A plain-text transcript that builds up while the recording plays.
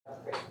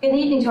Good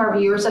evening to our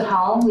viewers at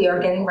home. We are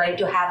getting ready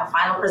to have a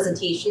final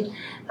presentation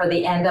for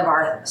the end of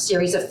our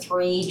series of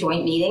 3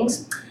 joint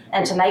meetings.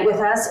 And tonight with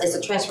us is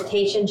the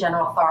Transportation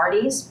General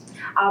Authorities.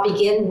 I'll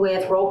begin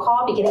with roll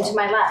call, beginning to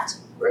my left.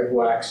 Greg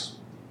Wax.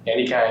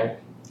 Andy Kane.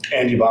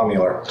 Andy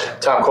Baummuller.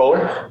 Tom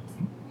Kohler.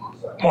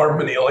 Mark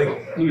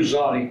Benili. Lou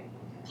Zotti.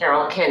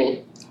 Carol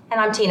Kenny.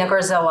 And I'm Tina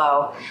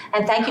Garzillo.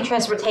 And thank you,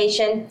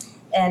 Transportation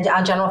and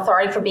General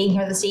Authority, for being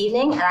here this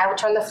evening. And I will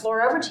turn the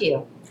floor over to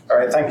you. All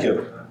right, thank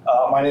you.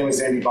 My name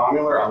is Andy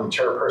Baummuller. I'm the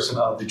chairperson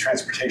of the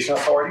Transportation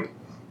Authority.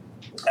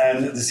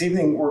 And this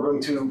evening, we're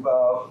going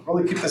to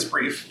really keep this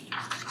brief.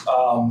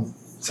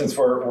 Since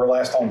we're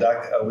last on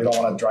deck, we don't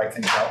want to drag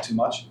things out too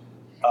much.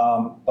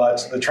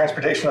 But the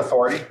Transportation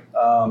Authority,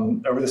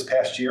 over this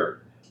past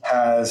year,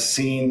 has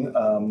seen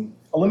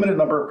a limited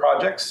number of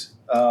projects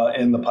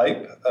in the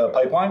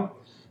pipeline,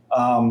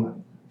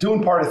 due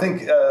in part, I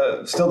think,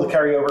 still to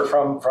carry over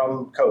from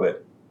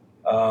COVID.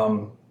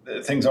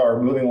 Things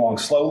are moving along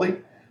slowly.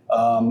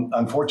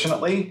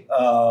 Unfortunately,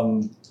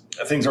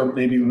 things are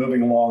maybe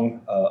moving along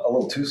a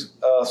little too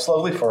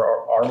slowly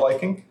for our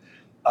liking.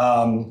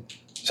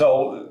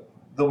 So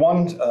the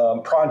one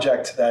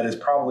project that is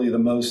probably the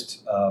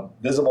most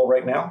visible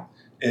right now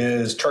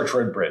is Church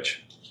Road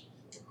Bridge.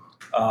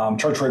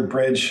 Church Road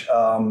Bridge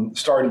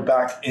started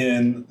back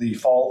in the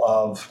fall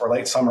of, or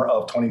late summer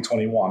of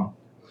 2021.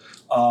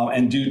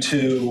 And due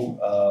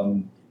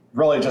to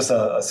really just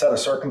a set of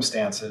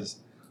circumstances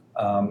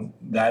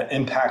that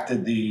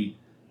impacted the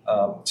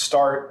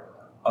start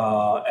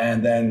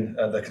and then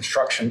the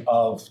construction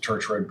of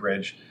Church Road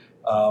Bridge,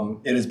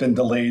 it has been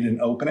delayed in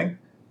opening.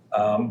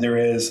 There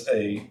is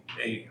a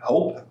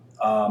hope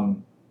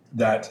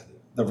that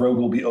the road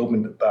will be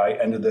opened by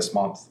end of this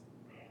month.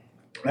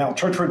 Now,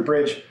 Church Road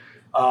Bridge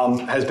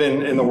has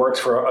been in the works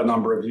for a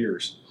number of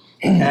years.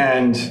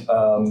 And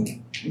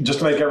just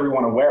to make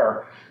everyone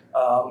aware,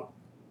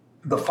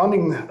 the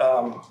funding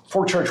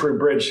for Church Road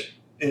Bridge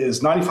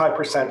is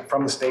 95%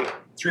 from the state,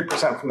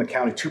 3% from the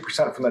county,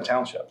 2% from the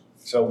township.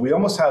 So we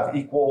almost have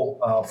equal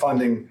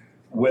funding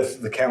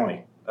with the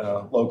county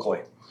locally.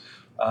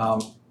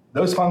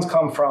 Those funds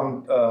come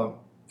from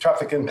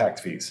traffic impact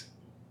fees.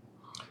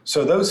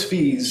 So those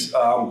fees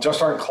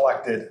just aren't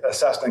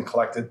assessed and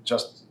collected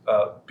just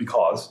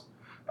because.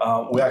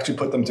 We actually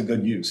put them to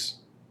good use.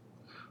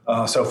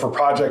 So for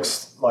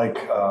projects like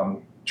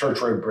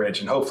Church Road Bridge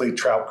and hopefully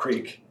Trout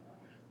Creek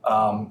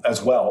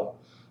as well,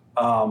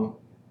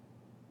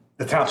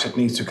 the township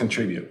needs to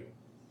contribute.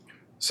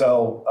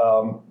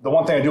 So the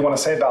one thing I do want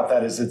to say about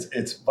that is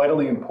it's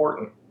vitally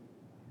important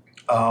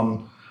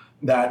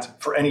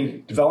that for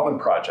any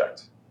development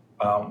project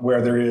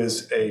where there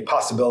is a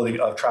possibility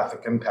of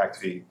traffic impact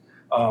fee,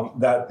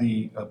 that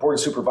the Board of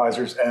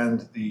Supervisors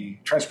and the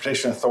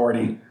Transportation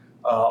Authority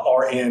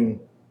are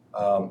in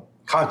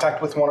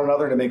contact with one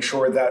another to make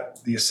sure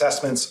that the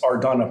assessments are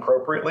done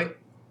appropriately.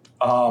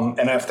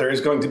 And if there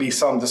is going to be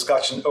some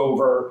discussion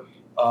over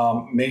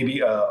maybe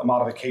a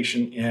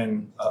modification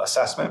in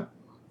assessment,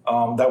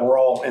 that we're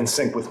all in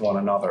sync with one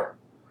another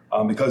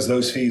because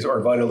those fees are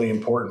vitally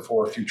important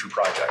for future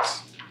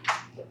projects.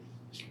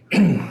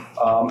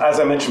 As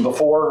I mentioned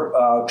before,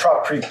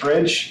 Trout Creek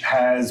Bridge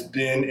has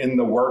been in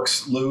the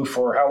works, Lou,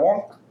 for how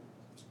long?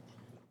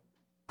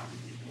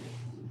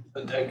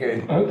 A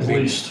decade. At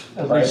least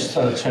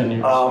 10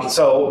 years.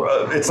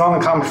 So it's not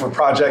uncommon for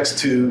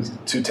projects to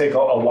take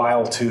a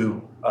while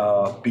to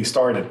be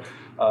started.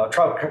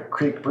 Trout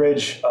Creek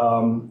Bridge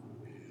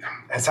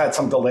has had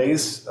some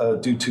delays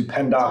due to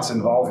PennDOT's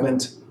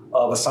involvement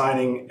of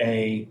assigning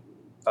a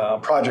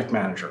project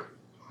manager.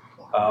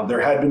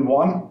 There had been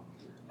one,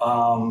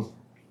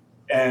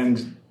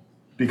 and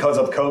because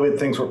of COVID,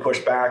 things were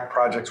pushed back,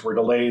 projects were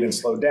delayed and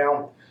slowed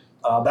down.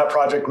 That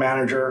project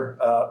manager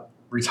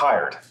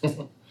retired.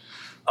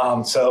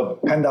 So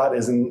PennDOT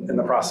is in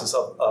the process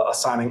of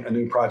assigning a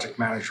new project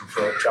manager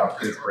for Trout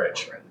Creek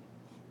Bridge.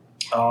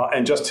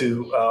 And just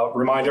to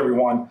remind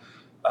everyone,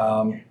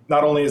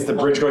 not only is the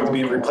bridge going to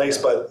be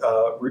replaced, but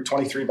Route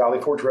 23 Valley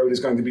Forge Road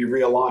is going to be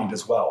realigned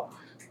as well.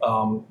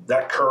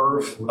 That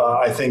curve,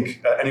 I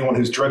think anyone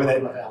who's driven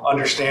it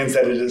understands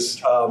that it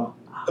is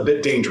a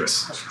bit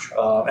dangerous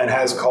and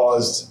has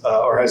caused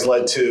or has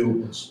led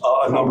to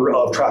a number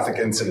of traffic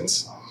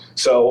incidents.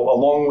 So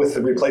along with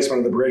the replacement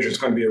of the bridge, there's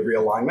going to be a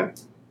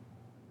realignment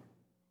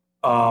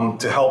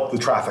to help the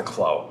traffic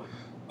flow,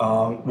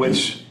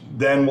 which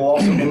then will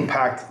also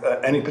impact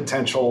any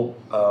potential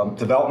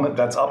development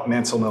that's up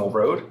Mansell Mill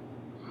Road,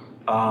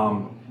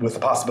 with the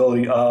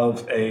possibility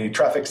of a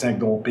traffic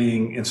signal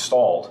being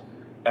installed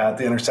at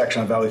the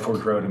intersection of Valley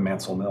Forge Road and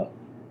Mansell Mill.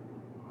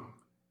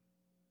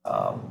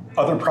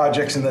 Other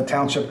projects in the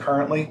township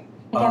currently.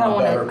 Again, I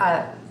want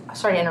to,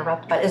 sorry to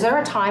interrupt, but is there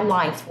a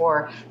timeline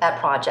for that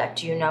project?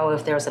 Do you know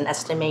if there's an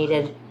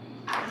estimated,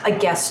 a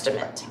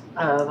guesstimate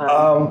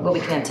of what we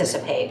can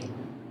anticipate?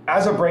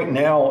 As of right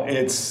now,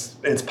 it's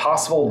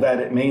possible that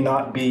it may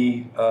not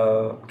be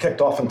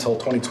kicked off until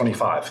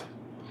 2025.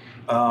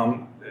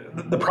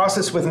 The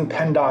process within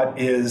PennDOT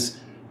is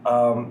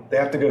they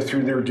have to go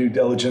through their due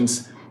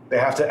diligence They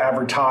have to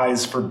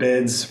advertise for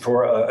bids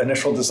for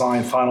initial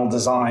design, final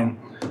design,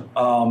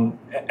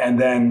 and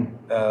then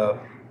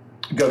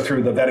go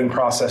through the vetting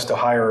process to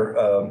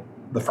hire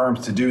the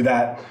firms to do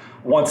that.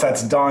 Once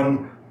that's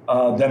done,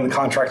 then the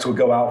contracts would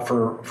go out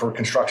for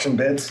construction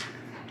bids.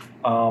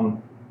 The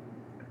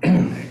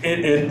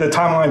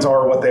timelines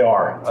are what they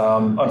are.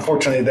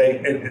 Unfortunately,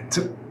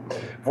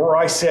 where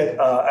I sit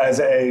as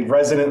a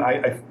resident,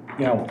 I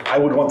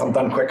would want them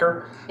done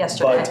quicker.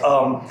 Yesterday.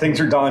 But things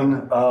are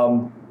done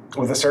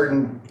with a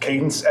certain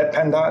cadence at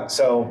PennDOT.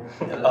 So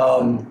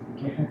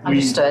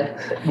Understood.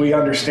 we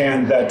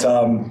understand that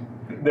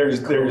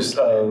there's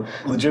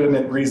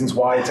legitimate reasons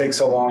why it takes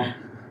so long.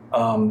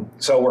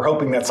 So we're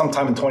hoping that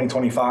sometime in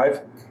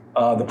 2025,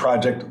 the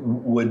project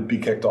would be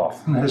kicked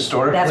off.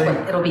 Historically, That's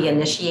when it'll be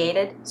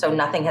initiated, so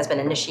nothing has been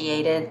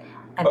initiated,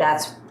 and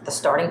that's the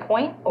starting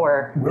point,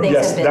 or things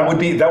Yes, have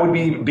been that would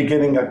be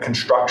beginning of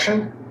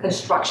construction,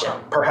 construction?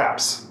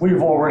 perhaps.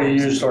 We've already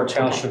used our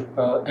township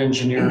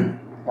engineer,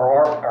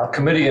 or our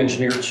committee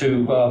engineer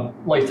to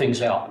lay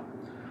things out.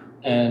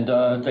 And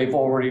they've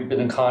already been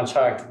in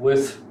contact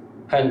with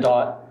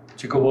PennDOT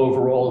to go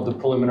over all of the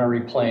preliminary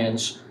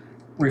plans,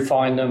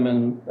 refine them,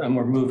 and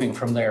we're moving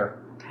from there.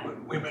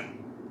 we've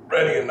been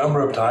ready a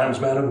number of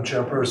times, Madam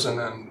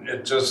Chairperson, and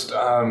it just,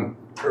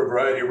 for a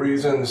variety of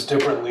reasons,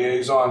 different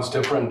liaisons,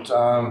 different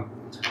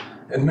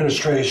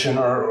administration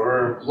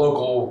or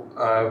local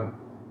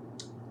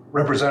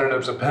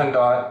representatives of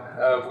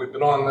PennDOT. We've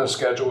been on the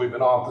schedule, we've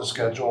been off the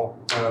schedule.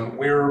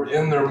 We're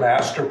in their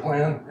master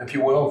plan, if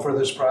you will, for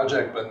this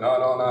project, but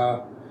not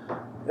on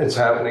it's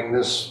happening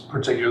this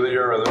particular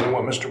year, other than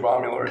what Mr.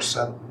 Baumüller has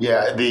said.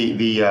 Yeah, it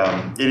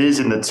is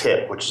in the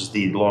TIP, which is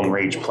the long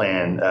range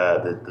plan,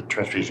 the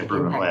transportation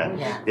improvement plan.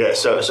 Yeah.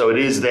 So it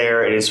is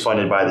there. It is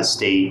funded by the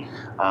state.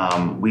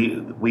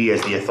 We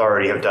as the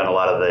authority have done a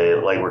lot of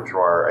the legwork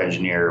through our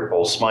engineer,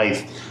 Bull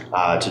Smythe,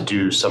 to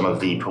do some of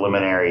the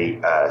preliminary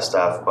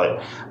stuff.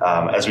 But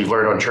as we've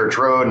learned on Church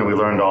Road and we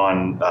learned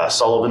on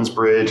Sullivan's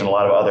Bridge and a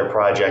lot of other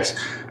projects,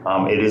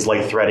 it is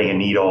like threading a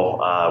needle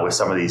with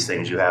some of these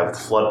things. You have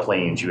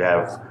floodplains, you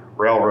have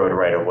railroad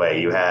right of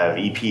way, you have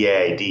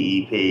EPA,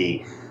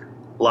 DEP,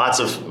 lots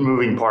of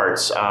moving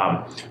parts.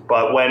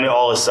 But when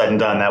all is said and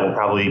done, that will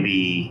probably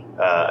be,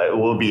 it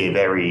will be a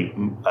very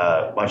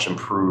much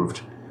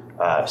improved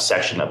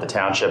section of the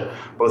township,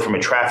 both from a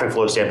traffic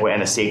flow standpoint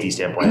and a safety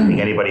standpoint. I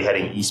think anybody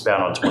heading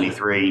eastbound on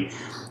 23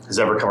 has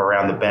ever come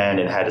around the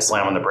bend and had to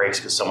slam on the brakes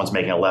because someone's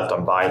making a left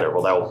on Byler.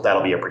 Well,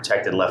 that'll be a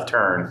protected left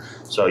turn,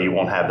 so you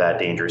won't have that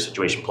dangerous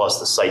situation. Plus,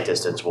 the sight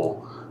distance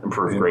will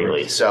improve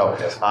greatly. So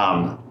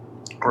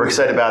we're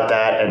excited about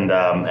that, and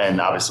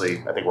obviously,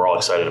 I think we're all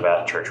excited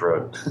about Church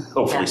Road.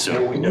 Hopefully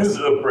soon. We knew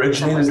the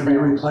bridge needed to be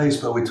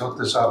replaced, but we took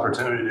this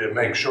opportunity to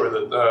make sure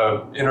that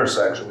the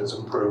intersection is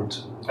improved.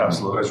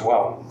 Absolutely. As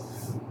well.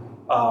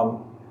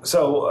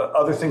 So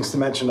other things to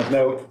mention of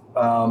note,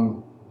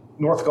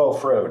 North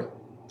Gulf Road,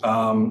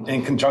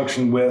 in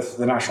conjunction with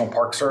the National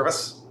Park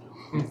Service,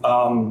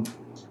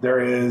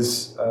 there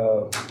is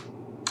a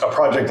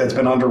project that's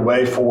been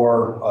underway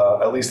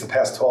for at least the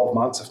past 12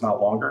 months, if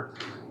not longer,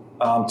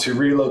 to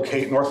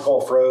relocate North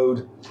Gulf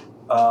Road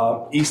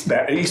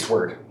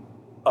eastward,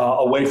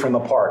 away from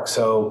the park.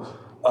 So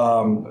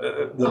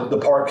the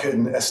park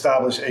can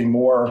establish a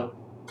more,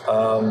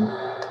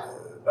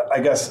 I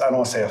guess, I don't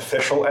want to say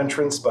official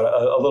entrance, but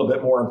a little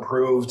bit more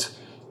improved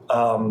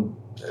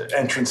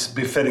entrance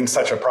befitting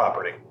such a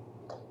property.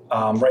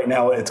 Right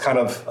now, it's kind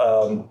of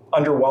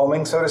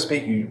underwhelming, so to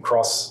speak. You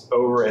cross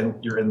over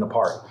and you're in the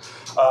park.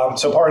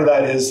 So part of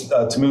that is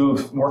to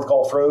move North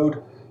Gulf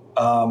Road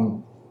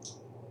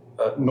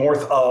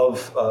north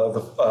of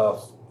the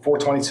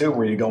 422,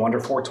 where you go under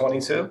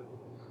 422,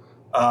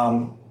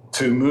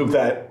 to move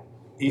that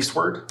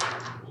eastward.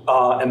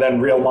 And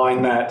then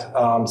realign that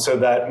so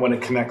that when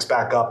it connects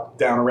back up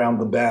down around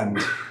the bend,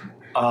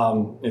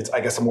 it's, I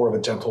guess, a more of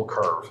a gentle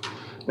curve.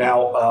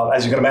 Now,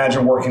 as you can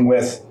imagine, working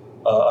with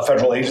a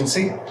federal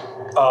agency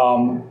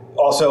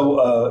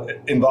also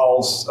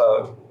involves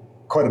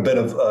quite a bit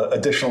of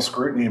additional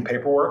scrutiny and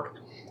paperwork.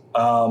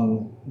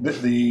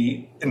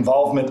 The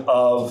involvement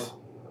of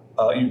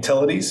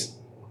utilities,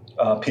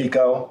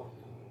 PICO,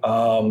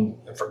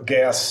 for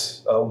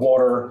gas,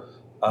 water,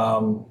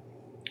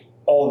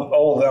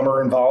 all of them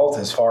are involved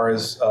as far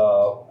as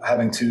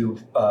having to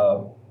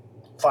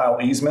file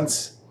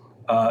easements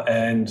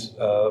and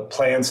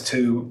plans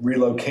to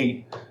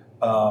relocate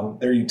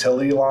their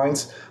utility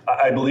lines.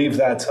 I believe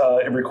that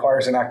it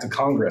requires an act of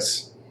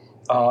Congress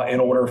in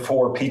order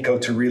for PICO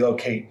to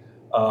relocate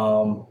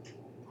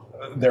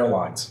their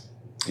lines.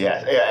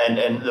 Yeah,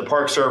 and the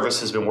Park Service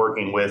has been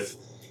working with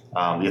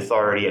the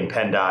authority and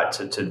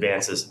PennDOT to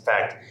advance this. In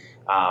fact,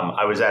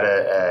 I was at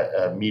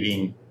a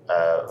meeting,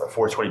 a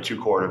 422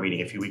 corridor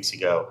meeting a few weeks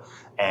ago,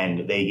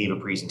 and they gave a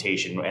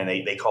presentation, and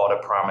they called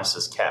it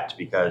Promises Kept,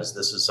 because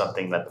this is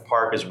something that the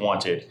park has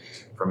wanted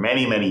for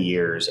many, many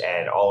years,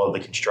 and all of the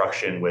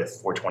construction with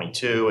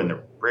 422 and the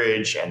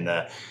bridge and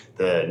the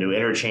new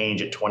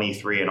interchange at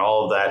 23 and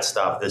all of that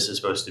stuff, this is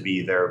supposed to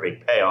be their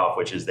big payoff,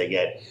 which is they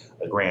get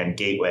a grand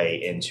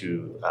gateway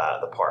into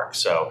the park.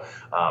 So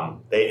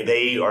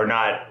they are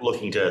not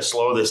looking to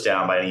slow this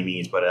down by any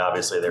means, but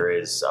obviously there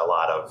is a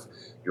lot of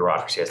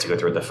bureaucracy has to go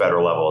through at the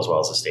federal level as well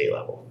as the state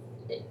level.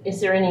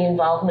 Is there any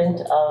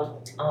involvement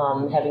of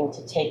having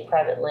to take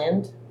private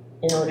land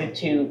in order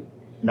to?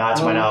 Not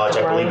to my knowledge,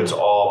 I believe it's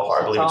all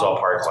park. I believe it's all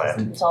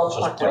parkland. It's all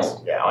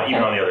parkland? Yeah,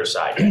 even on the other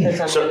side.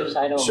 Because on the other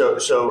side only.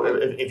 So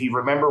if you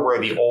remember where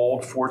the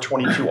old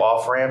 422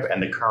 off ramp and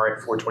the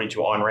current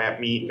 422 on ramp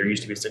meet, there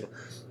used to be a signal.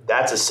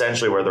 That's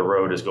essentially where the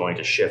road is going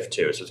to shift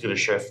to. So it's going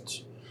to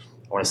shift,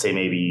 I want to say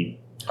maybe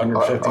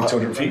 150,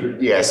 200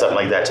 feet? Yeah, something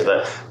like that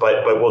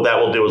but what that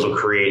will do is will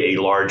create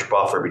a large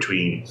buffer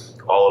between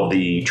all of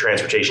the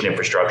transportation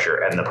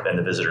infrastructure and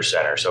the visitor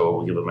center. So it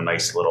will give them a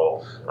nice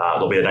little,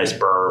 there'll be a nice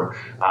berm.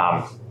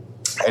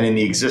 And in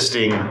the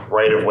existing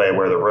right of way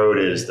where the road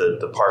is,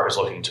 the park is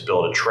looking to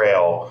build a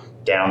trail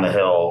down the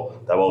hill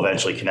that will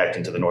eventually connect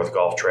into the North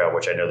Gulf Trail,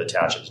 which I know the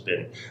township's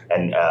been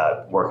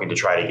working to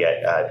try to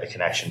get a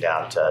connection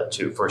down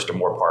to first to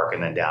Moore Park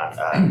and then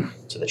down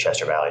to the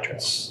Chester Valley Trail.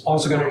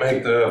 Also going to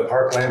make the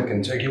parkland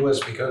contiguous,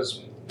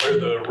 because where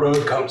the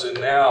road comes in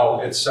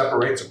now, it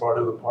separates a part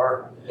of the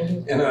park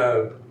in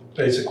a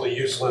basically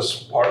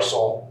useless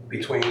parcel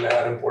between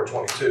that and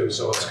 422.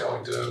 So it's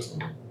going to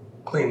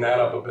clean that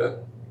up a bit.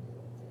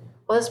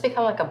 Will this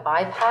become like a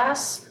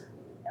bypass?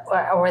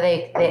 Or will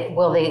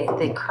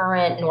the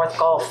current North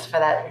Gulf for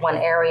that one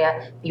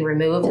area be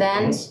removed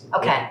then?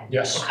 Okay.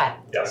 Yes. Okay.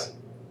 Yes.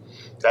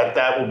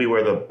 That will be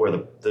where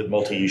the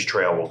multi-use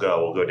trail will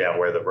go. We'll go down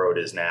where the road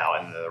is now,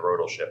 and the road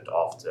will shift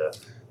off to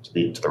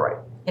the right.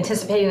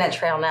 Anticipating that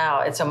trail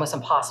now, it's almost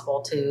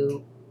impossible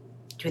to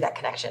do that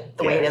connection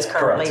the way it is Yeah,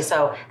 currently. correct.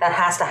 So that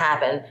has to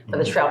happen for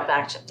the trail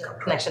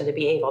connection to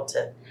be able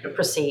to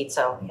proceed.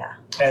 So yeah.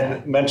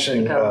 And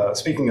mentioning,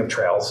 speaking of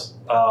trails,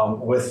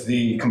 with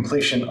the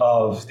completion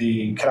of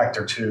the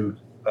connector to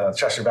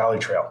Chester Valley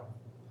Trail,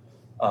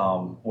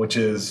 which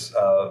is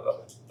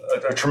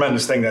a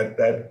tremendous thing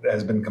that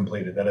has been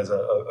completed. That is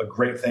a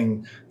great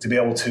thing to be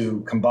able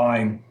to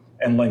combine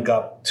and link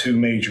up two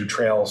major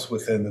trails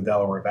within the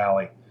Delaware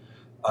Valley.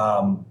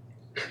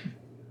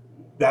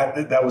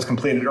 That was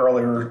completed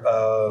earlier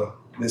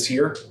this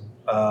year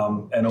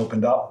and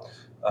opened up,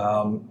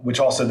 which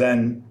also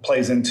then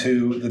plays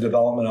into the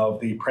development of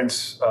the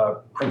Prince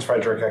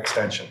Frederick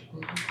extension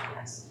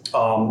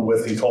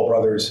with the Toll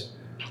Brothers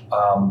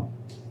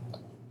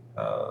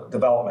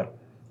development.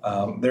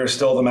 There's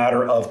still the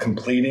matter of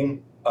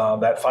completing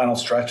that final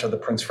stretch of the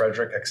Prince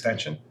Frederick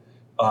extension.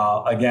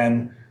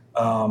 Again,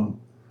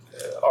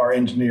 our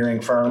engineering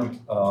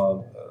firm,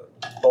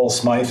 Bull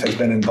Smythe, has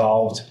been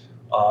involved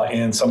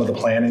in some of the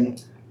planning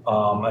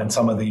and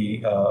some of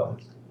the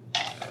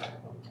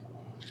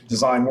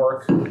design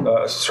work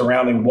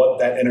surrounding what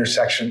that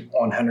intersection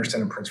on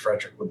Henderson and Prince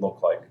Frederick would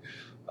look like.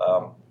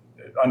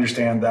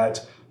 Understand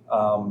that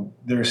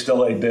there's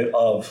still a bit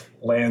of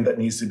land that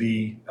needs to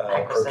be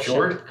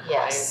procured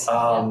Yes.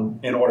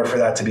 in order for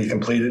that to be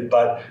completed,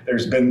 but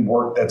there's been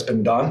work that's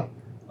been done,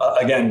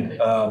 again,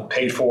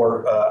 paid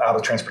for out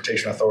of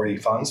Transportation Authority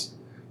funds,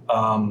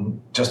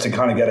 just to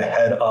kind of get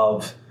ahead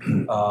of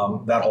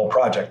that whole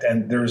project.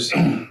 And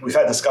we've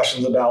had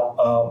discussions about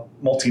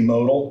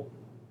multimodal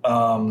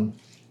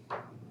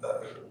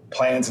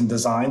plans and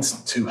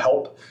designs to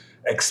help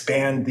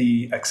expand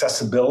the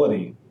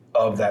accessibility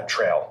of that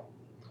trail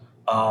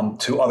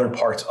to other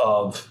parts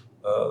of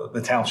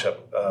the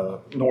township,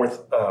 the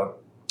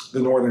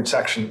northern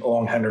section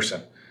along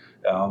Henderson.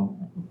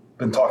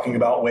 Been talking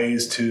about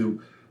ways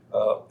to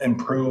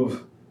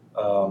improve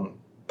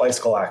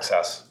bicycle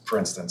access, for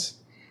instance,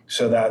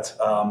 so that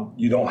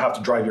you don't have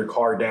to drive your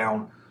car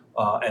down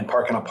and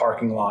park in a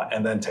parking lot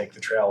and then take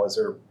the trail. Is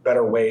there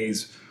better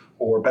ways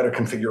or better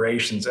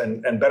configurations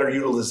and better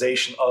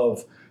utilization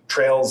of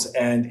trails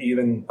and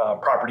even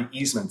property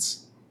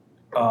easements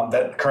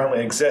that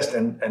currently exist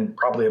and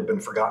probably have been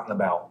forgotten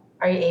about?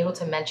 Are you able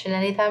to mention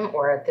any of them,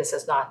 or this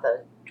is not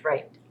the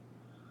right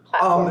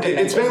platform?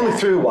 It's mainly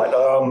through what?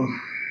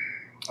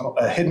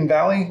 Hidden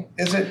Valley,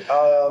 is it?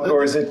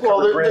 Or is it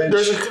Well, Covered Bridge?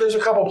 there's a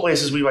couple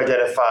places we've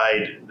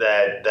identified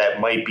that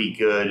might be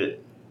good.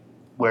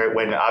 Where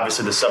when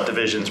obviously the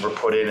subdivisions were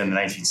put in the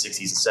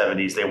 1960s and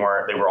 70s, they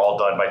were all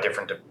done by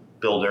different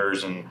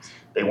builders, and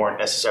they weren't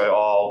necessarily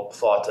all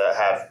thought to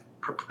have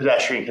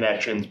pedestrian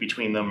connections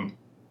between them.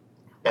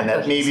 And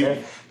that maybe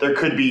there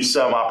could be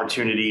some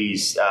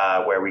opportunities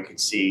where we could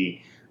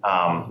see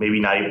maybe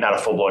not a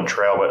full-blown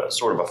trail, but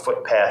sort of a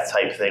footpath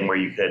type thing where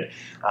you could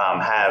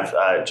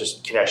have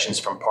just connections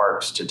from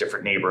parks to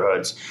different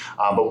neighborhoods.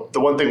 But the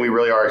one thing we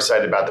really are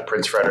excited about the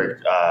Prince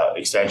Frederick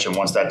extension,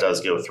 once that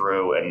does go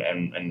through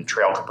and the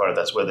trail component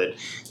that's with it,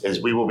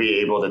 is we will be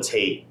able to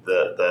take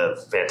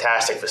the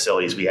fantastic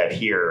facilities we have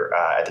here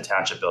at the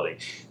Township Building,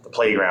 the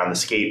playground, the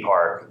skate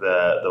park,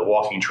 the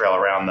walking trail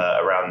around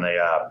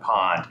the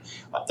pond,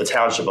 the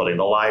Township Building,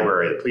 the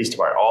library, the police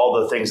department,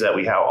 all the things that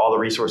we have, all the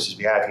resources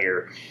we have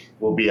here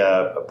will be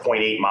a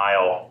 0.8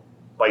 mile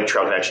bike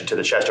trail connection to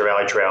the Chester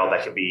Valley Trail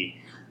that could be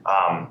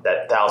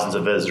that thousands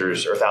of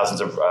visitors or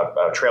thousands of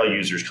trail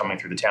users coming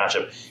through the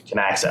township can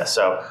access.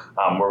 So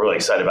we're really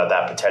excited about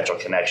that potential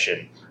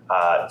connection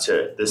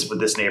to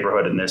this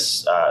neighborhood and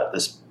this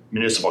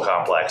municipal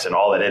complex and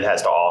all that it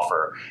has to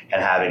offer,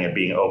 and having it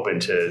being open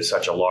to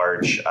such a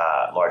large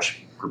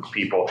group of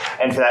people.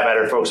 And for that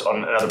matter, folks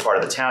on another part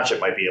of the township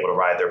might be able to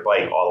ride their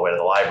bike all the way to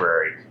the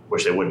library,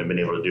 which they wouldn't have been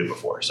able to do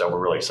before. So we're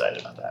really excited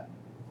about that.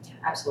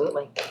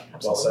 Absolutely,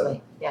 Well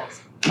said.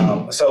 yes.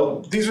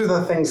 So these are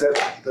the things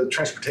that the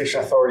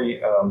Transportation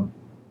Authority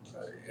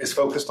is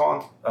focused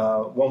on.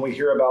 When we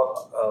hear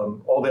about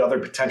all the other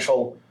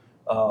potential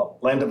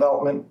land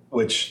development,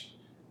 which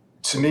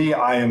to me,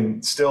 I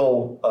am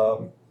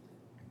still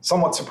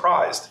somewhat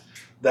surprised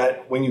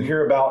that when you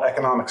hear about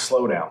economic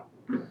slowdown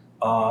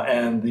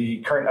and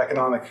the current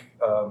economic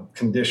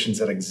conditions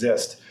that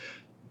exist,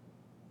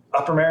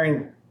 Upper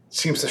Marion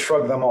seems to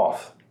shrug them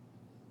off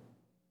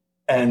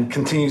and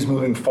continues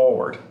moving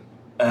forward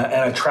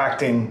and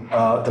attracting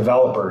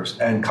developers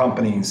and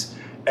companies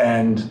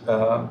and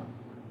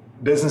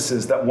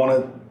businesses that want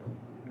to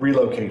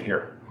relocate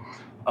here.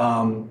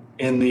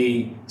 In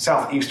the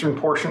southeastern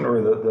portion,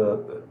 or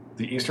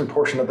the eastern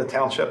portion of the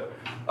township,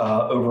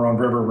 over on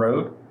River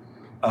Road,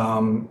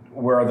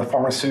 where the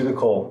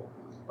pharmaceutical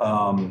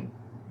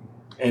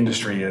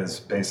industry is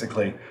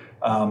basically,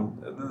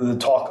 the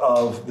talk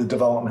of the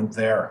development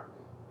there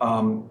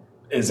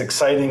is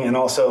exciting and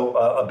also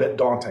a bit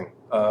daunting,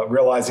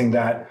 realizing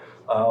that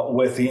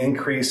with the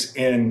increase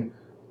in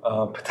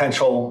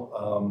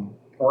potential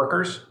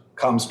workers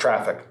comes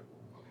traffic.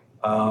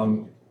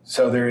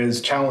 So there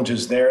is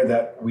challenges there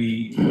that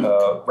we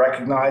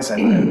recognize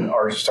and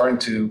are starting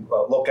to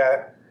look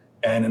at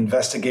and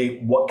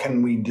investigate. What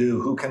can we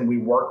do? Who can we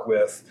work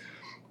with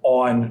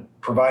on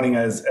providing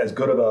as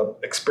good of an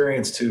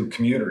experience to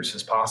commuters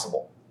as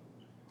possible?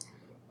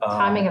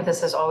 Timing of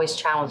this is always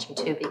challenging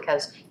too,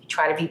 because you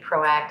try to be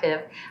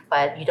proactive,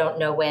 but you don't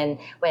know when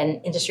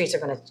industries are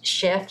going to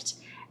shift.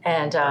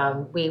 And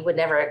we would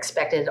never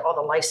expected all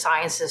the life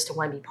sciences to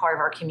want to be part of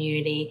our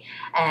community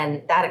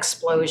and that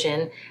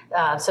explosion.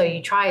 So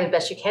you try as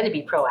best you can to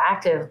be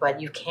proactive,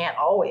 but you can't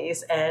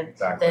always. And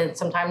Exactly. then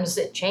sometimes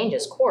it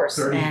changes course.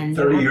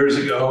 30 years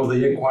ago,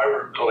 the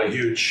Inquirer built a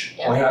huge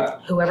plant.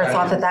 Whoever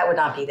thought that would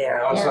not be there.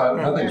 Now it's not,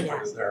 nothing's Yeah.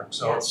 really there.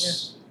 So Yes.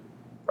 it's,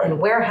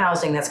 And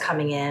warehousing that's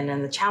coming in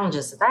and the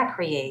challenges that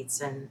creates.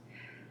 And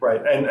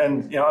Right,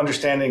 and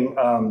understanding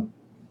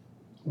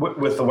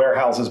with the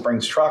warehouses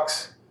brings truck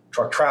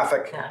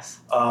traffic.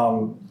 yes.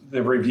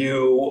 The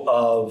review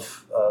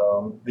of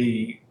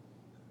the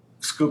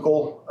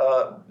Schuylkill,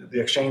 the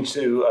interchange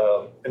to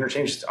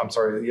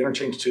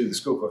the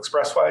Schuylkill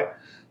Expressway,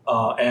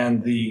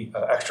 and the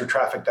extra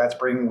traffic that's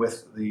bringing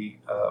with the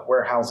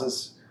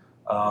warehouses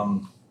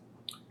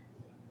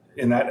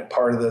in that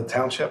part of the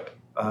township.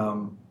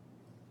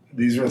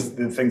 These are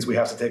the things we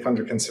have to take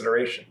under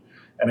consideration.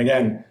 And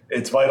again,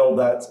 it's vital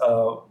that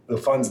the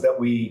funds that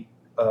we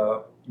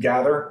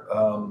gather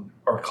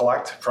or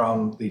collect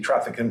from the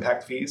traffic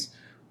impact fees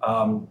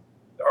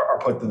are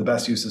put to the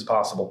best use as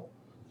possible.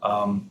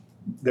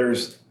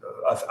 There's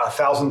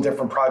 1,000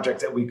 different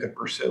projects that we could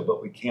pursue,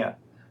 but we can't,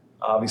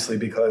 obviously,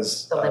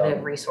 because The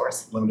limited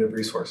resource. limited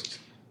resources.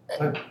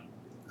 I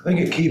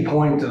think a key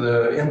point to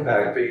the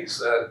impact fees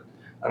that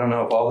I don't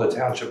know if all the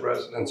township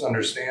residents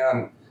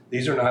understand,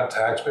 these are not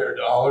taxpayer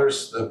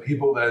dollars. The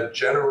people that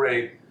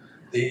generate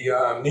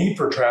the need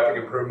for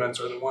traffic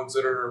improvements are the ones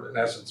that are in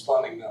essence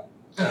funding them.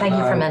 Thank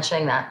you for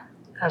mentioning that.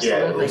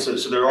 Absolutely. Yeah,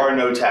 so there are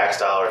no tax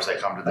dollars that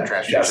come to the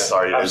Transportation Yes,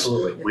 Authority.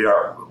 absolutely.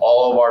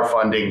 All of our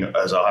funding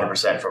is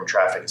 100% from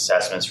traffic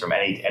assessments, from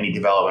any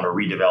development or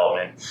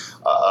redevelopment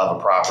of a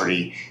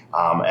property.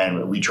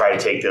 And we try to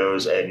take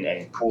those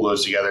and pool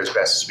those together as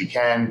best as we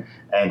can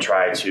and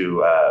try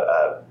to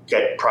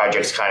get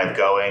projects kind of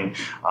going.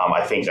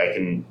 I think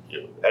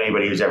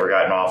anybody who's ever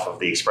gotten off of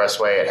the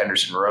expressway at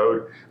Henderson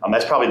Road,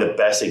 that's probably the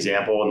best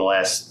example in the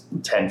last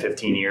 10,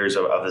 15 years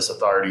of this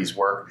authority's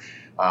work.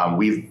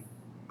 We've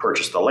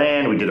purchased the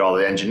land, we did all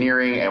the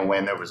engineering, and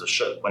when there was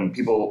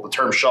the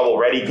term shovel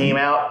ready came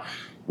out,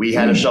 we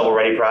had a shovel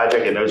ready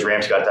project, and those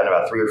ramps got done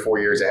about 3 or 4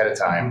 years ahead of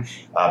time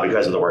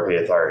because of the work of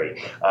the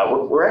authority.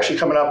 We're actually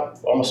coming up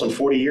almost on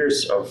 40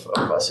 years of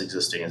us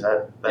existing. Is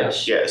that?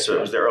 Yes. Yeah. So it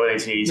was the early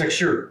 1980s.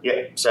 Next year.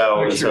 Yeah.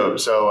 So Next year.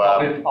 so.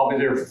 I'll be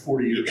there for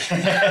 40 years.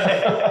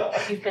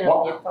 You've been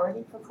on the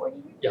authority for 40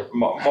 years?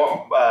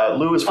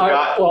 Lewis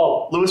forgot.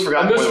 Well, Lewis I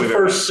forgot. missed when the we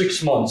were- first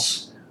 6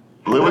 months.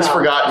 Lou has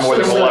forgotten more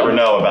than we'll ever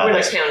know about We're not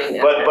this. counting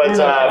that.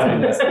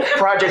 But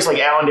projects like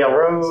Allendale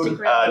Road,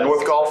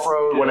 North Gulf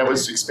Road, when it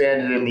was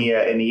expanded in the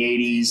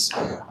 80s,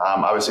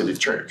 obviously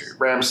the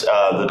ramps,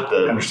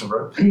 the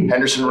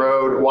Henderson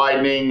Road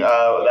widening,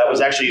 that was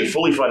actually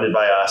fully funded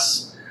by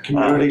us.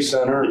 Community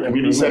center.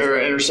 Community center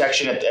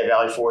intersection at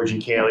Valley Forge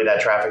and Cayley, that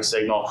traffic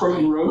signal.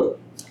 Croton Road?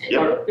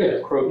 Yep. Yeah,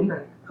 Croton.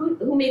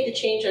 Who made the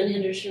change on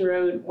Henderson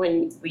Road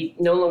when we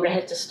no longer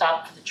had to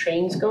stop for the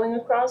trains going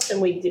across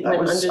and we went under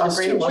was the us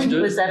too, bridge? wasn't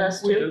it? Was that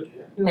us We too?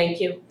 did. Thank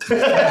you.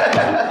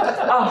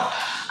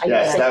 I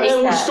Yes, that was-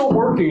 And we're that. still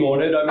working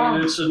on it. I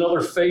mean, Oh. it's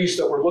another phase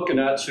that we're looking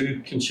at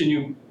to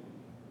continue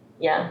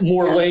Yeah.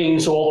 more yeah,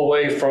 lanes all the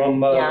way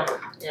from Yeah,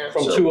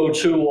 from So-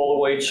 202 all the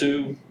way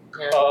to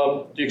Yeah.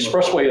 the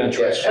expressway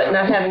entrance. but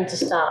not having to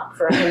stop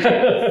for a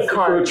 100 For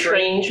car a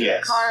train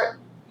Yes. car.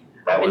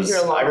 That I've been was, here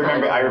a long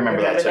I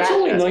remember that too. It's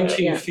only Yes.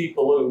 19 Yeah. feet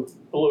below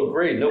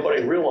grade.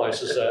 Nobody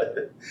realizes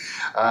that.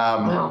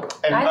 Wow.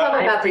 And I love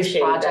I about these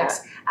appreciated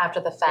projects after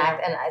the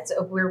fact, and it's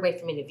a weird way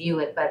for me to view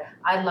it, but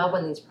I love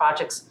when these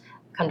projects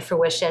come to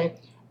fruition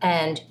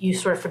and you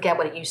sort of forget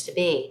what it used to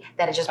be,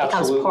 that it just becomes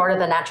Absolutely. part of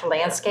the natural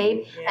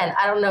landscape. And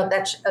I don't know,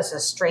 that's a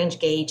strange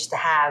gauge to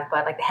have,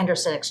 but like the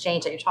Henderson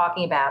Exchange that you're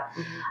talking about,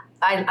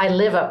 I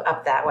live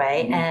up that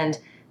way, and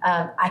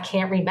I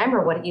can't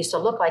remember what it used to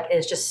look like.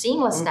 It's just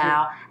seamless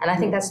now, and I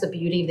think that's the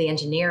beauty of the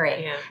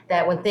engineering. Yeah.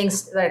 That when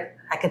things, like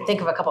I can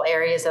think of a couple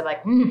areas that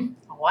like,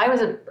 why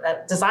was it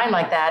designed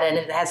like that? And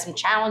it has some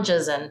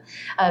challenges, and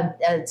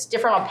it's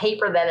different on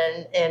paper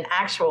than in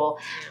actual.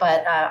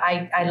 But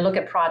I look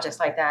at projects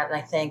like that, and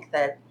I think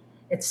that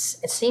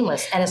it's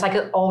seamless, and it's like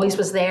it always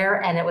was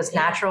there, and it was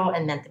natural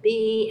and meant to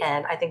be.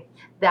 And I think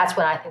that's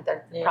when I think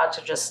that the projects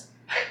are just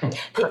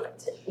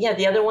perfect. Yeah,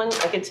 the other one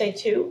I could say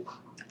too,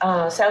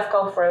 South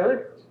Gulf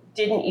Road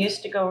didn't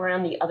used to go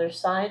around the other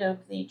side of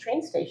the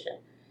train station.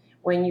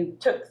 When you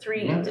took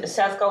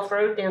South Gulf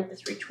Road down to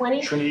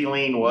 320, Trinity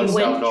Lane was you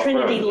South went, Gulf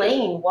Trinity Road.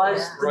 Lane was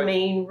Yeah. the Right.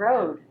 main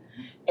road.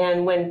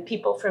 And when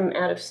people from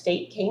out of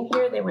state came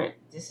here, they went,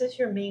 "This is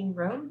your main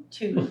road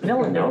to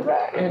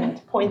Villanova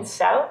and points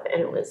south,"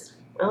 and it was,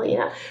 well,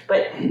 yeah.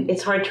 But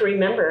it's hard to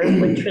remember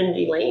with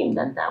Trinity Lane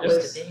that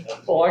was.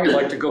 Well, I'd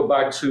like to go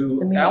back to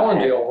The main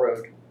Allendale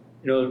Road.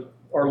 You know,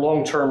 our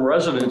long-term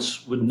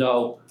residents would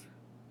know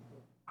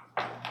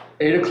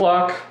 8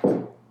 o'clock,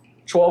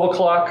 12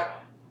 o'clock,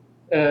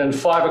 and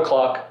 5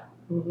 o'clock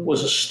Mhm.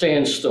 was a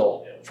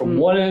standstill from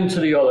one end to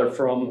the other,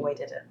 from The way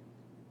did it.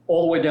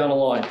 all the way down the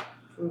line.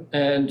 Mm.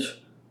 And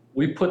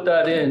we put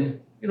that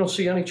in, you don't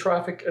see any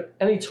traffic at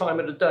any time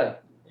of the day.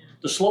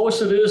 The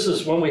slowest it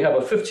is when we have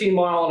a 15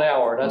 mile an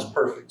hour, and that's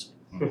perfect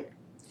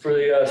for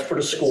the For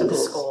the school.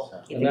 school,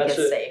 keep And the that's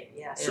kids it. safe,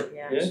 yes,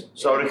 yeah. Yeah.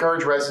 So I would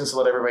encourage residents to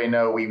let everybody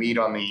know we meet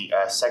on the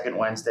second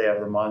Wednesday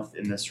of the month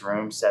in this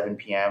room, 7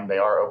 p.m. They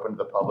are open to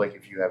the public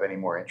if you have any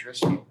more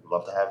interest. We'd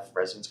love to have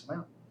residents come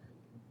out.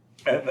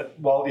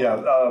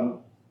 And,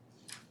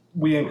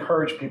 we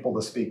encourage people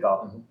to speak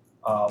up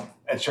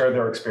and share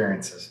their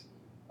experiences.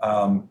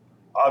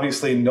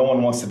 Obviously, no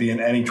one wants to be in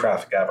any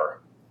traffic ever.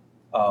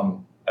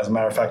 As a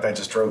matter of fact, I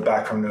just drove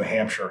back from New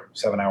Hampshire,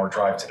 7-hour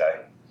drive today,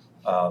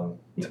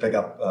 to pick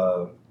up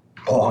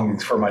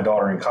belongings for my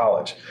daughter in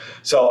college.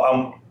 So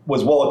I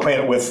was well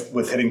acquainted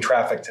with hitting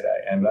traffic today,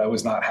 and I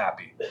was not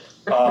happy.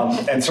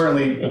 And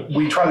certainly,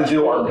 we try to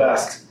do our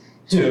best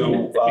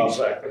to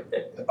Exactly.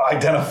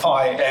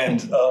 identify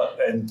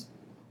and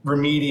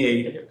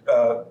remediate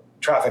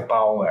traffic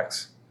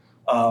bottlenecks.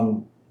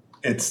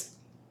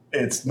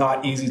 It's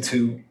not easy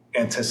to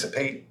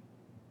anticipate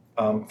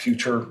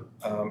future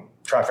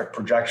traffic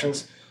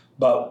projections,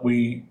 but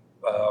we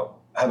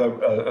have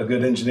a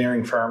good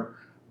engineering firm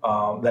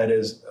that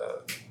is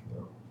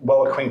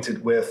well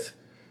acquainted with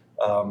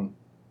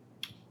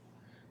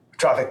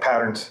traffic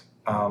patterns,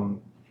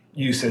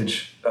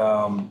 usage,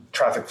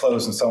 traffic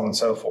flows, and so on and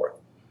so forth.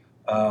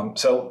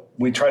 So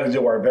we try to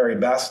do our very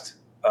best,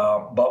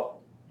 but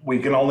we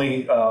can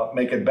only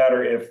make it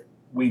better if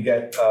we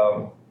get,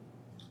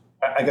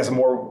 I guess, a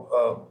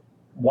more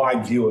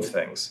wide view of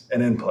things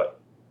and input.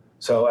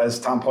 So as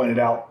Tom pointed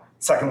out,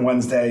 second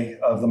Wednesday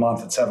of the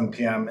month at 7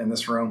 p.m. in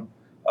this room,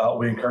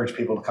 we encourage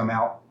people to come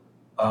out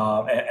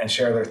and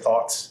share their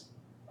thoughts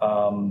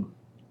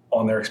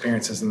on their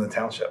experiences in the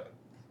township.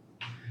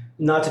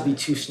 Not to be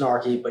too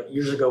snarky, but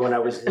years ago when I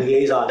was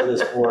liaison to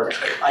this board,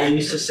 I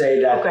used to say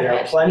that Go there are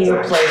ahead. plenty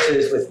of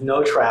places with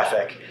no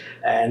traffic,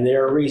 and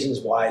there are reasons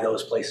why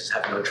those places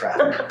have no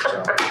traffic.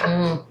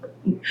 So,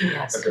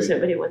 Yes, Because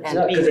everybody wants to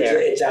no, be 'cause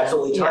there. it's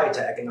absolutely tied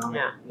to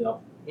economic, Yeah.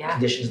 yeah,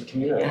 conditions of the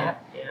community. yeah.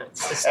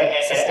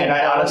 Yeah. And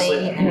I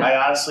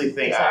honestly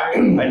think,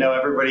 I know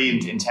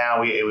everybody in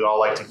town, we all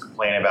like to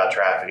complain about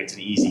traffic. It's an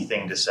easy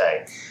thing to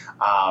say.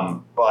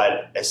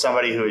 But as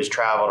somebody who has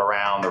traveled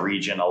around the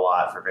region a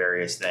lot for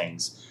various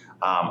things,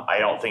 I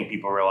don't think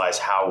people realize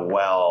how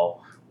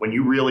well, when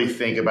you really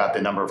think about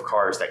the number of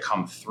cars that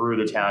come through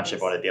the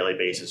township on a daily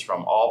basis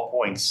from all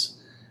points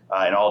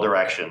in all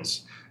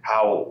directions,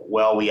 how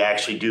well we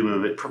actually do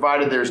move it,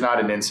 provided there's not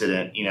an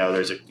incident,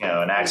 there's an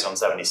accident on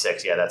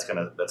 76, yeah, that's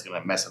gonna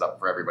mess it up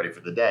for everybody for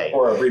the day.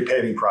 Or a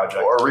repaving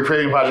project. Or a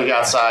repaving project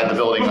outside the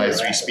building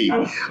as we speak.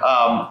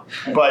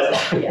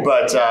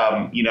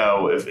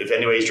 If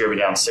anybody's driven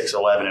down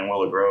 611 in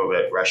Willow Grove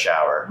at rush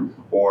hour,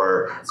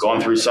 or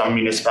going through some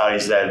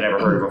municipalities that have never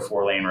heard of a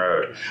 4-lane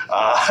road,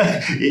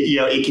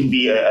 it can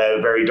be a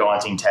very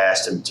daunting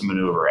task to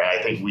maneuver. And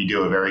I think we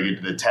do a very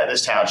good,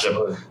 this township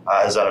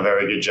has done a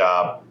very good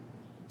job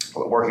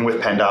working with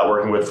PennDOT,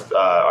 working with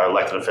our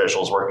elected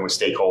officials, working with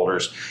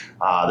stakeholders,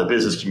 the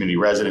business community,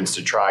 residents,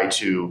 to try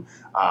to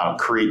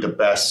create the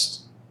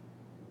best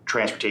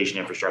transportation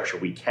infrastructure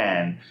we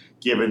can,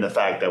 given the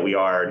fact that we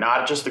are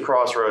not just the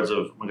crossroads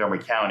of Montgomery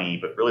County,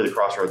 but really the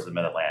crossroads of the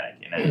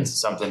Mid-Atlantic. And it's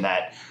something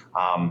that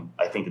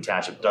I think the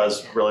township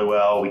does really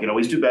well. We can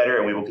always do better,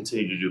 and we will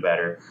continue to do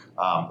better.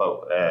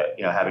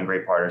 Having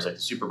great partners like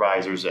the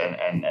Supervisors and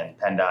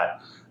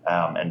PennDOT,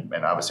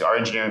 and obviously our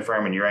engineering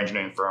firm and your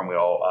engineering firm, we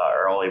all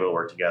are all able to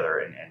work together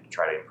and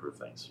try to improve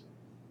things.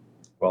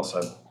 Well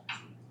said.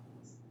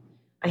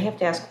 I have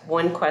to ask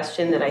one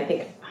question that I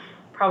think I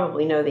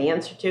probably know the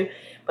answer to,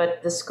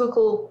 but the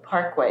Schuylkill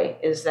Parkway,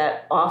 is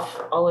that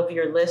off all of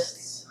your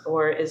lists,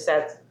 or is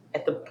that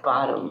at the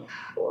bottom,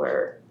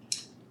 or?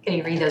 Can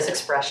you read those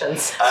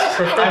expressions?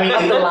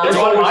 It's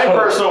on my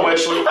personal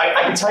wish list.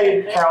 I can tell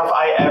you, Carol, if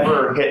I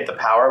ever hit the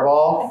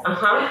Powerball,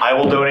 I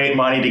will donate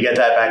money to get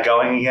that back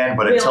going again.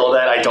 But until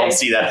then, I don't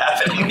see that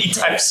happening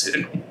anytime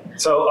soon.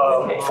 So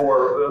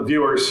for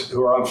viewers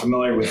who are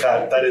unfamiliar with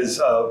that, that is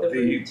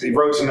the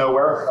road to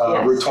nowhere,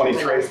 Route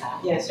 23.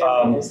 Yes,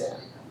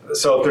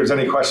 So if there's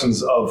any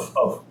questions of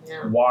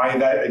why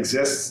that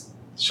exists,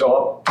 show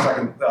up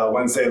second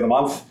Wednesday of the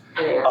month.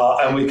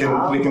 And we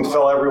can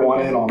fill everyone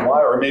in on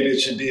why, or maybe it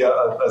should be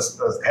a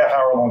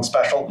half-hour-long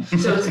special. So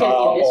it's going to be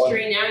a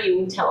mystery now. You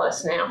can tell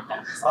us now.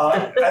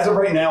 As of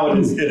right now, it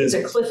is It's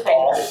a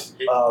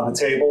cliffhanger. off the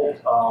table.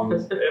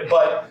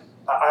 But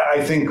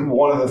I think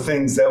one of the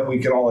things that we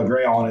can all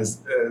agree on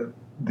is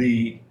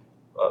the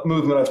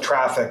movement of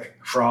traffic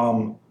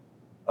from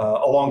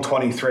along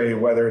 23,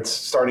 whether it's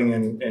starting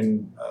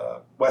in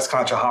West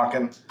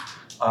Conshohocken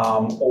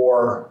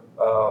or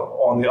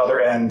on the other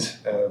end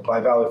by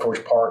Valley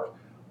Forge Park,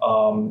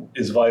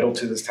 is vital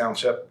to this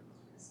township.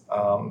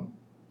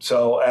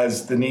 So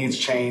as the needs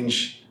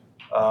change,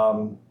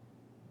 so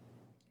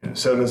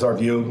does our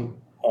view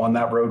on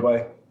that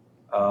roadway.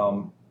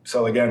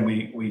 So again,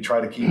 we try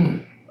to keep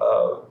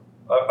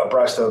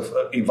abreast of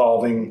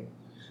evolving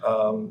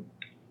the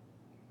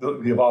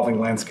evolving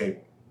landscape.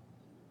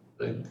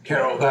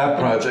 Carol, that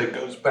project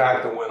goes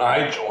back to when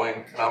I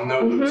joined, and I'm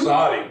no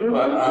Duxati,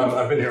 but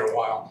I've been here a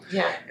while.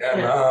 Yeah.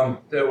 And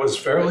it was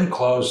fairly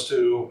close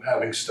to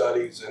having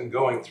studies and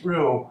going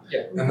through.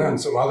 Yeah. And then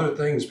some other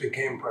things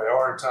became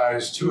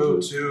prioritized.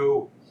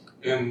 202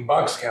 in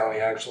Bucks County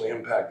actually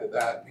impacted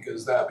that,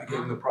 because that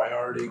became the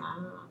priority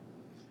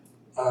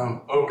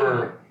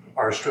over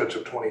our stretch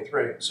of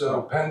 23.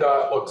 So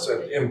PennDOT looks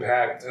at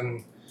impact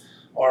and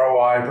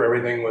ROI for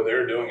everything what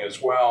they're doing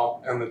as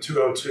well. And the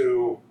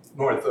 202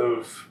 north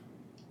of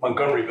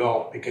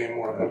Montgomeryville became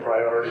more of a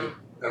priority,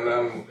 and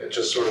then it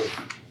just sort of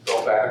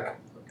fell back.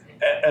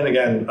 And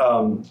again,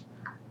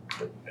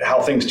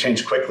 how things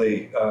change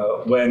quickly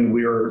when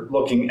we were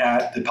looking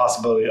at the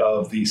possibility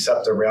of the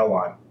SEPTA rail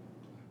line.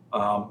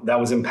 That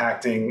was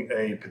impacting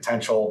a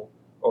potential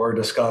or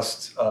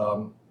discussed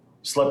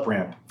slip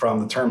ramp from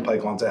the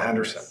turnpike onto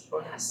Henderson.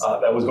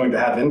 That was going to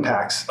have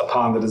impacts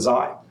upon the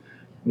design.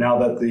 Now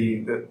that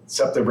the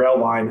SEPTA rail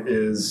line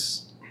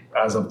is,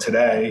 as of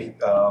today,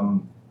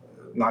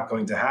 not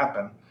going to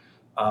happen,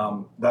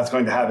 that's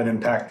going to have an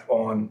impact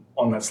on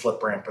that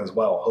slip ramp as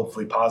well,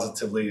 hopefully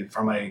positively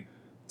from a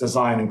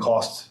design and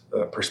cost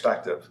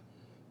perspective.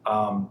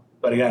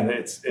 But again,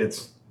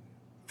 it's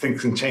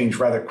things can change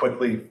rather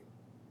quickly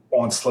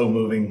on slow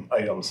moving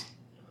items.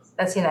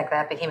 That seemed like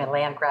that became a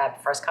land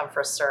grab, first come,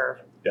 first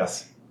serve.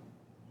 Yes.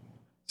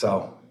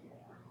 So.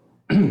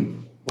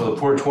 Well, the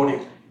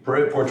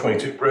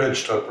 422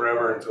 bridge took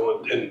forever until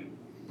it didn't.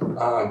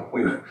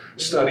 We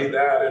studied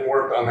that and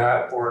worked on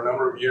that for a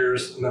number of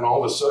years, and then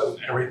all of a sudden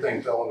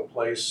everything fell into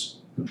place,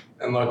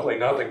 and luckily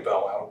nothing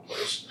fell out of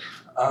place.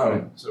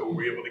 So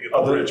we were able to get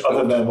the bridge built.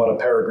 Other than what a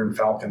peregrine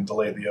falcon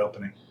delayed the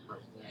opening.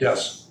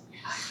 Yes.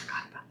 I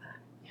forgot about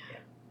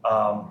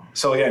that.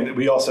 So again,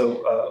 we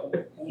also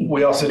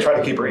try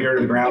to keep our ear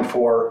to the ground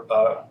for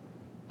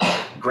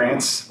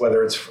grants,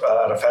 whether it's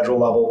at a federal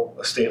level,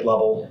 a state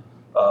level,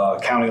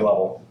 county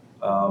level.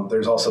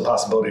 There's also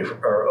possibility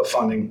of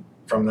funding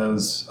from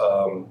those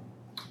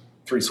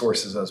three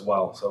sources as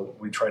well. So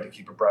we try to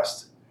keep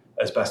abreast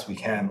as best we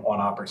can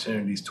on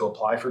opportunities to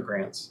apply for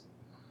grants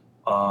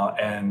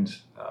and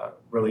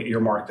really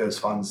earmark those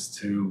funds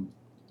to,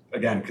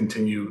 again,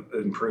 continue the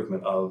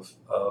improvement of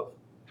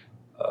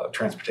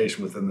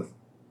transportation within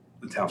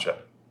the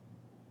township.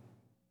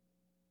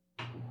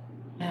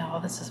 Yeah, all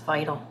this is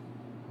vital.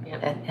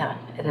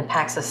 It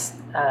impacts us.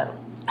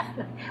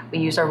 We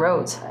use our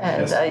roads,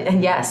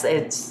 and yes,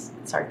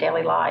 It's our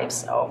daily lives,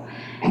 so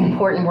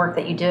important work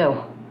that you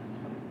do.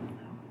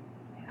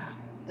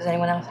 Does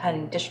anyone else have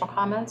any additional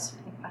comments,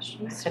 any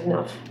questions?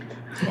 Enough.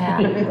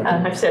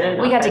 Yeah. I've said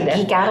enough. We got to I guess.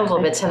 geek out a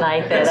little bit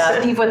tonight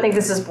that people think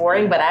this is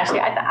boring, but actually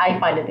I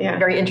find it Yeah.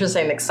 very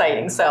interesting and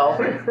exciting, so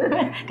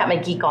got my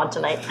geek on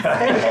tonight.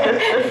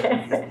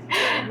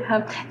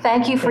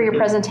 Thank you for your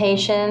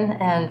presentation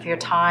and for your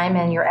time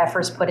and your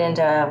efforts put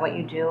into what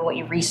you do, what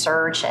you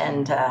research,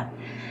 and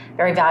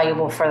very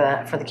valuable for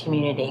the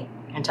community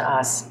and to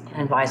us,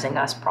 and advising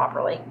us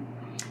properly.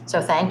 So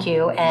thank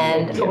you,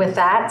 and with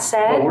that Well,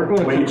 said, we're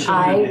going to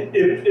continue.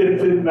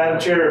 If Madam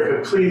Chair, if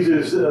it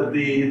pleases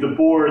the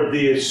board,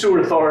 the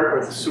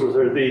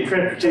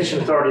Transportation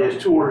Authority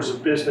has 2 orders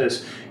of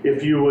business.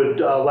 If you would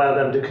allow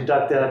them to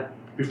conduct that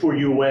before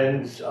you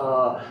end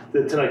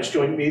tonight's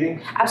joint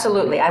meeting.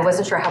 absolutely, I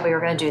wasn't sure how we were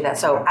going to do that,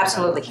 so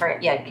absolutely,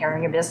 carry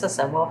on your business,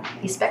 and we'll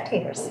be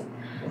spectators.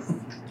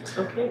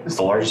 Okay. It's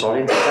the largest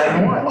audience I've had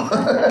in a while.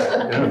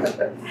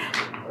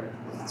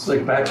 It's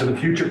like Back to the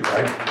Future,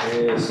 right?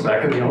 Yes.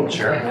 Back in the old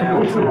chair,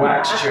 the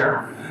wax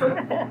chair.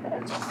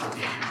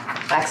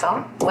 Wax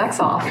on, wax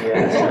off.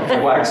 Yeah.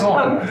 Wax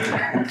on.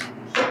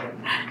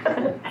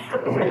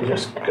 We can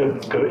just go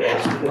through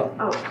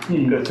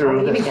You this.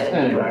 can get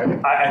it.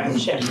 I can,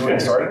 You want to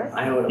start?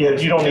 I know. yeah,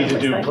 you don't need to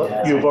do,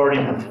 you've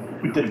already,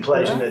 we did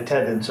pledge and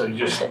attendance, so you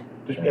just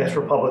ask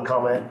for public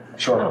comment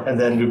Sure. and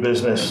then new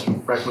business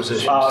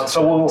requisitions.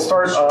 So we'll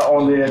start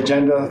on the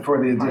agenda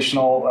for the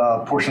additional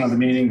portion of the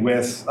meeting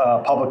with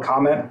public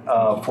comment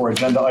for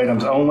agenda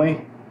items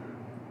only.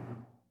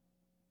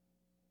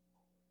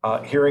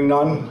 Hearing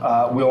none,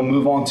 we'll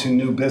move on to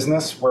new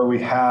business where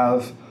we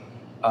have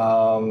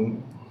a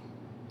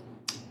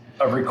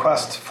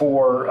request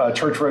for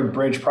Church Road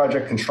Bridge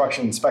Project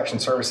Construction Inspection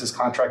Services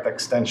Contract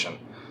Extension.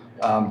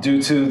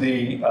 Due to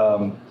the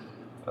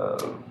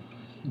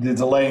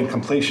delay in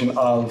completion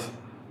of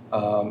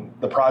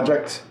the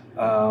project,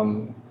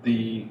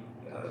 the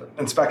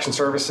inspection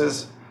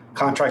services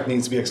contract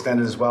needs to be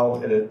extended as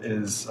well. It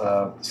is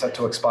set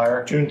to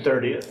expire June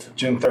 30th.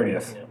 June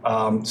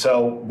 30th.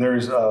 So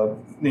there's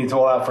need to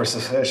allow for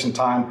sufficient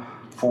time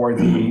for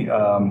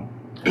the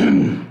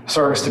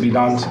service to be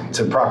done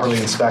to properly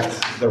inspect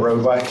the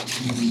roadway.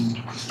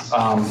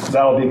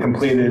 That'll be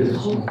completed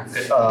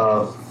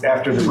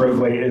after the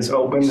roadway is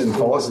opened and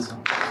closed.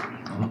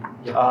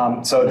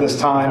 So at this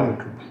time,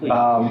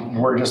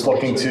 we're just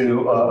looking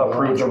to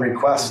approve the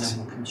request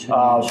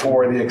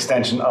for the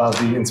extension of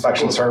the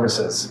inspection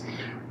services.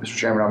 Mr.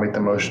 Chairman, I'll make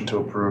the motion to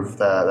approve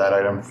that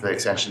item for the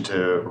extension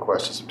to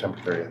request to September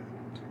 30th.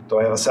 Do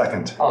I have a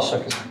second? I'll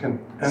second.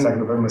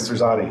 Seconded by Mr.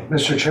 Zadi.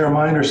 Mr. Chair,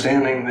 my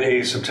understanding,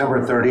 the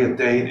September 30th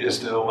date is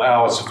to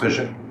allow a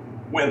sufficient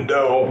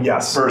window.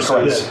 Yes, Versus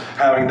correct.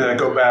 having to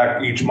go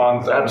back each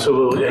month.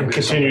 Absolutely, and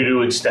continue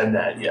to extend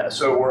that, yes.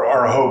 So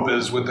our hope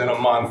is within a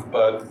month,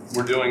 but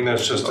we're doing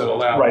this just to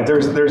allow. Right,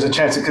 there's a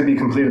chance it could be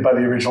completed by the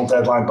original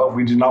deadline, but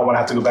we do not want to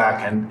have to go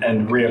back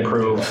and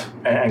reapprove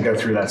and go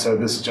through that. So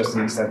this is just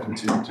an extension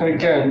to. And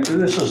again,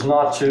 this is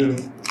not to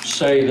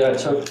say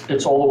that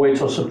it's all the way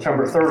till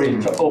September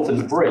 30th to open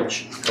the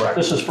bridge. Correct.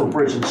 This is for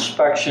bridge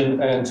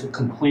inspection and to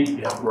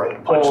complete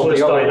Right. Punch all of list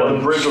the other items. ones.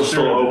 The bridge will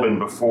still open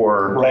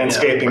before.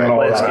 Landscaping and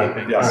all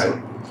that. Yes.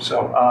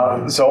 So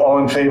all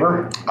in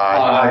favor?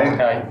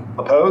 Okay.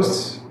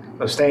 Opposed?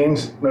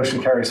 Abstained?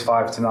 Motion carries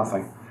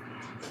 5-0.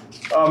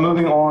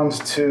 Moving on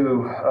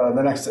to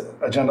the next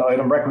agenda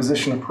item,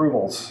 requisition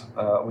approvals.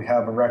 We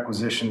have a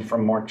requisition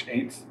from March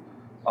 8th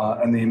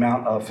in the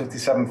amount of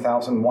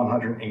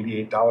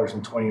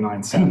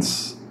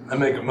 $57,188.29. I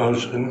make a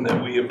motion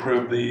that we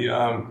approve the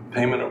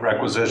payment of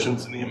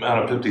requisitions in the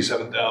amount of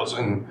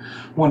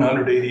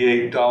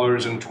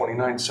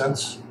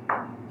 $57,188.29.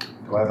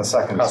 Do I have a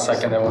second? I'll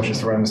second that motion.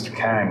 Mr. Ray, Mr.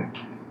 Kang.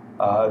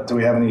 Do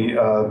we have any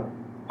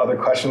other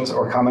questions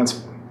or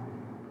comments?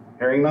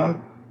 Hearing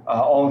none.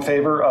 All in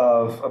favor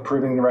of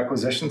approving the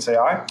requisition, say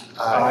aye.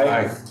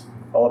 Aye.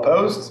 All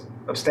opposed?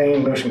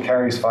 Abstained? Motion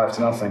carries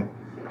 5-0.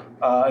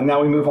 And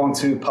now we move on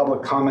to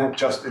public comment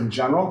just in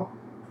general.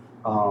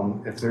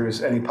 If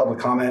there's any public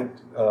comment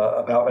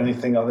about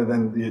anything other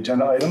than the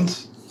agenda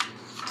items.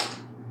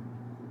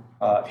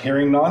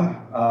 Hearing none,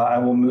 I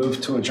will move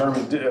to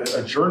adjournment.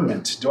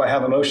 Do I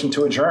have a motion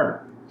to adjourn?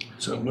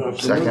 So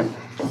moved. Second.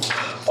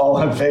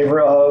 All in favor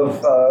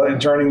of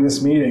adjourning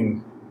this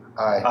meeting?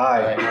 Aye.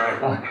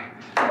 Aye.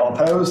 All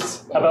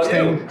opposed? How about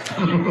you?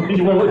 Abstained?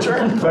 You want to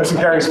adjourn? Motion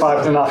carries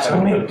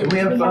 5-0. Do we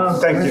have?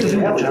 Thank you.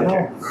 General?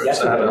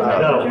 Yes, we do.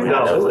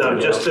 No,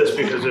 just this,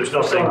 because there's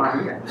nothing,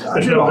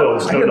 there's no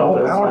bills. I get a whole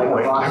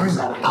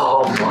PowerPoint.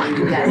 Oh, my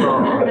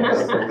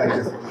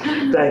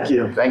God. Thank you. Thank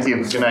you. Thank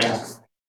you. Good night.